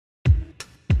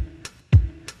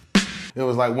It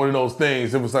was like one of those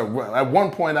things. It was like, at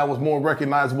one point I was more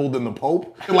recognizable than the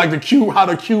Pope. Like the Q, how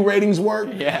the Q ratings work.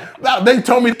 Yeah. They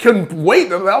told me couldn't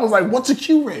wait. I was like, what's a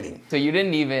Q rating? So you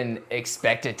didn't even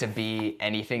expect it to be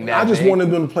anything that I just big?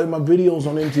 wanted them to play my videos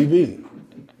on MTV.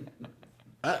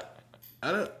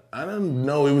 I didn't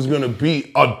know it was gonna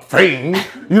be a thing.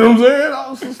 You know what I'm saying? I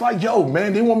was just like, yo,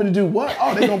 man, they want me to do what?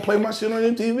 Oh, they gonna play my shit on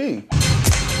MTV.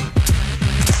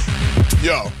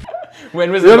 Yo. When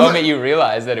was the moment you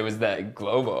realized that it was that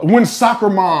global? When soccer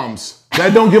moms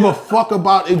that don't give a fuck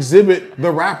about Xzibit,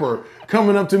 the rapper,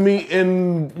 coming up to me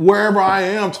in wherever I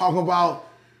am talking about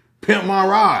Pimp My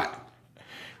Ride.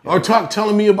 Or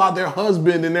telling me about their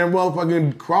husband and their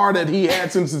motherfucking car that he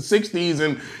had since the 60s.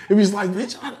 And it was like,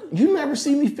 bitch, you never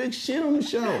see me fix shit on the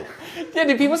show. Yeah,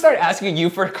 did people start asking you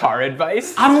for car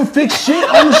advice? I don't fix shit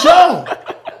on the show.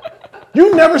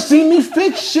 You never see me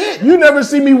fix shit. You never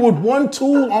see me with one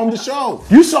tool on the show.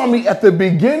 You saw me at the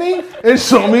beginning and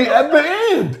saw me at the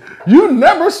end. You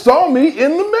never saw me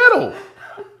in the middle.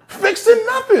 Fixing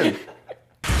nothing.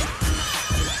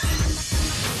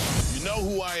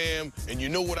 Who I am, and you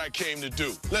know what I came to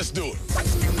do. Let's do it.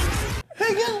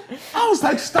 Hey, yo, I was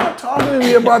like, stop talking to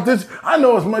me about this. I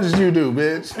know as much as you do,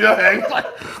 bitch.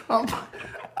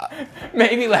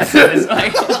 Maybe less than this,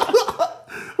 like.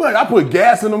 Look, I put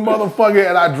gas in the motherfucker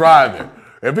and I drive it.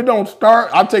 If it don't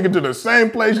start, I'll take it to the same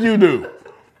place you do.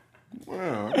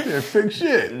 Well, I can't fix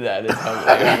shit. That is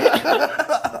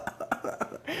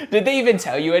hilarious. Did they even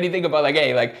tell you anything about like,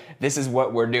 hey, like, this is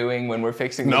what we're doing when we're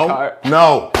fixing the car?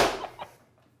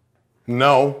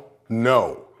 No,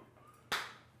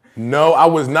 I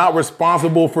was not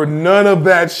responsible for none of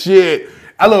that shit.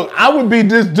 Look, I would be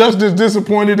just as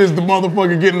disappointed as the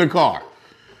motherfucker getting the car.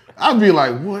 I'd be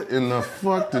like, what in the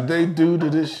fuck did they do to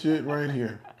this shit right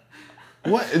here?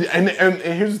 What? And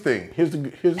here's the thing. Here's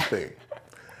the thing.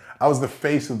 I was the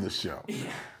face of the show,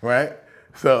 right?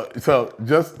 So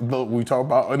just we talked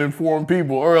about uninformed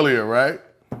people earlier, right?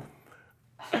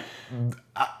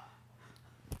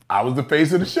 I was the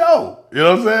face of the show. You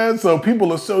know what I'm saying? So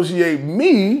people associate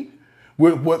me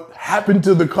with what happened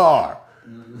to the car.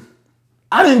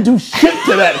 I didn't do shit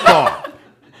to that car.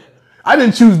 I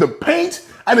didn't choose the paint.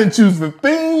 I didn't choose the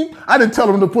theme. I didn't tell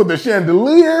them to put the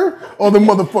chandelier or the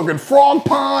motherfucking frog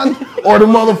pond or the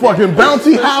motherfucking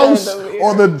bouncy house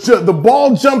or the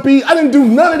ball jumpy. I didn't do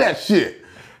none of that shit.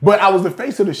 But I was the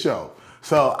face of the show.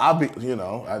 So I'll be, you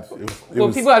know. I was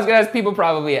gonna ask, people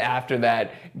probably after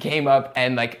that came up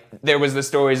and like there was the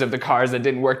stories of the cars that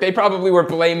didn't work. They probably were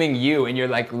blaming you, and you're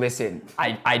like, listen,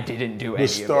 I didn't do any of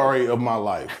it. The story of my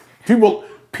life. People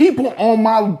on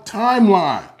my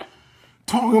timeline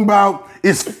talking about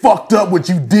it's fucked up what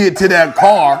you did to that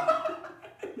car.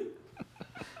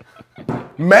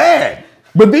 Mad.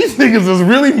 But these niggas is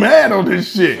really mad on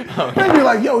this shit. They be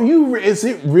like, yo, is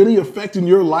it really affecting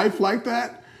your life like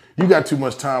that? You got too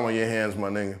much time on your hands, my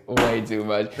nigga. Way too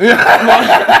much.